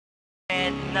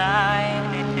You're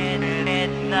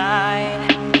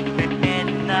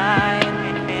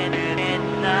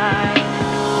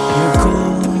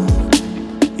cold,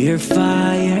 you're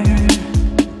fire.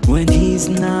 When he's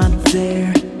not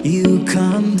there, you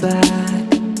come back.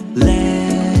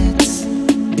 Let's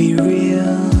be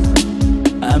real.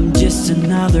 I'm just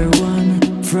another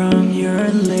one from your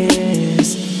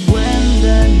list. When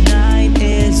the night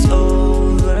is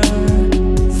over,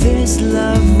 this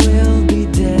love will be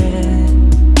dead.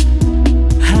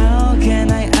 How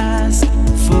can I ask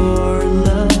for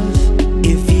love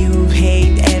if you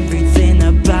hate everything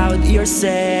about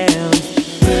yourself?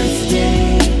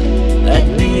 Birthday at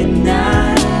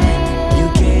midnight, you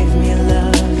gave me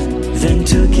love, then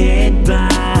took it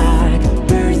back.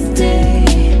 Birthday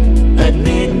at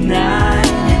midnight,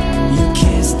 you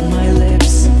kissed my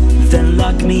lips, then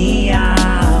locked me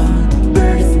out.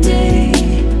 Birthday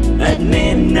at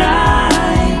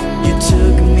midnight, you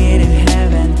took me to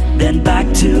heaven, then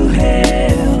back to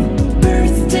hell.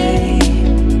 Birthday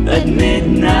at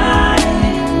midnight,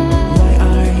 why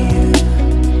are you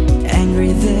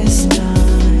angry this time?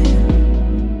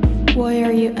 Why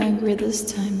are you angry this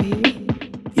time, baby?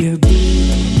 You're blue,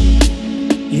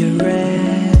 you're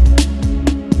red.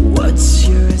 What's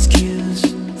your excuse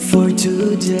for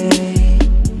today?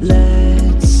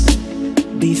 Let's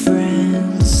be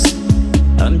friends.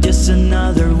 I'm just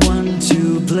another one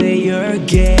to play your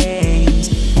games.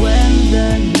 When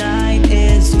the night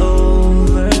is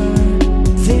over,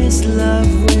 this love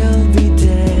will be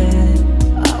dead.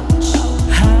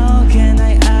 How can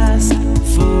I ask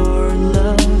for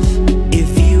love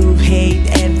if you hate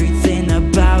everything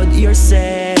about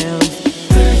yourself?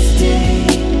 Birthday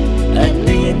at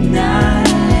midnight,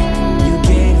 you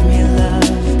gave me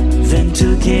love, then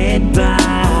took it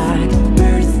back.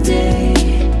 Birthday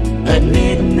at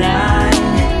midnight,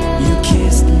 you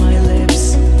kissed my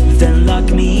lips, then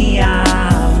locked me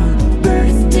out.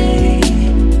 Birthday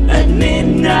at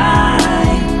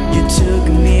midnight, you took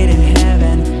me to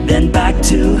heaven, then back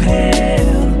to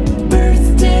hell.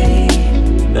 Birthday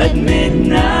at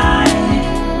midnight,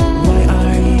 why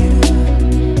are you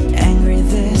angry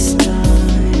this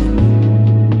time?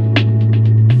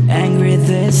 Angry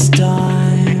this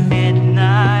time.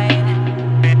 Midnight,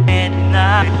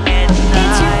 midnight, midnight.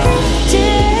 It's your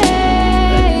birthday.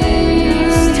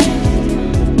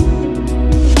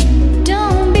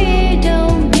 Don't be.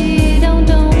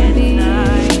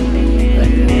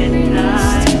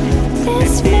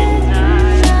 It's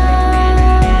midnight.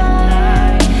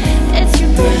 It's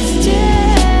your birthday.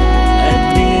 At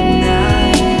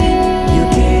midnight, you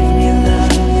gave me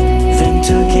love, then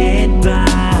took it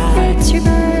back. It's your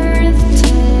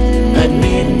birthday. At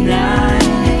midnight,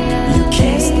 you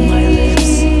kissed my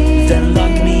lips, then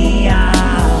locked me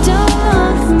out. Don't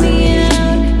lock me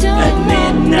out. At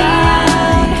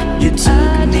midnight, you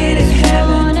took me to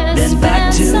heaven, then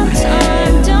back to hell.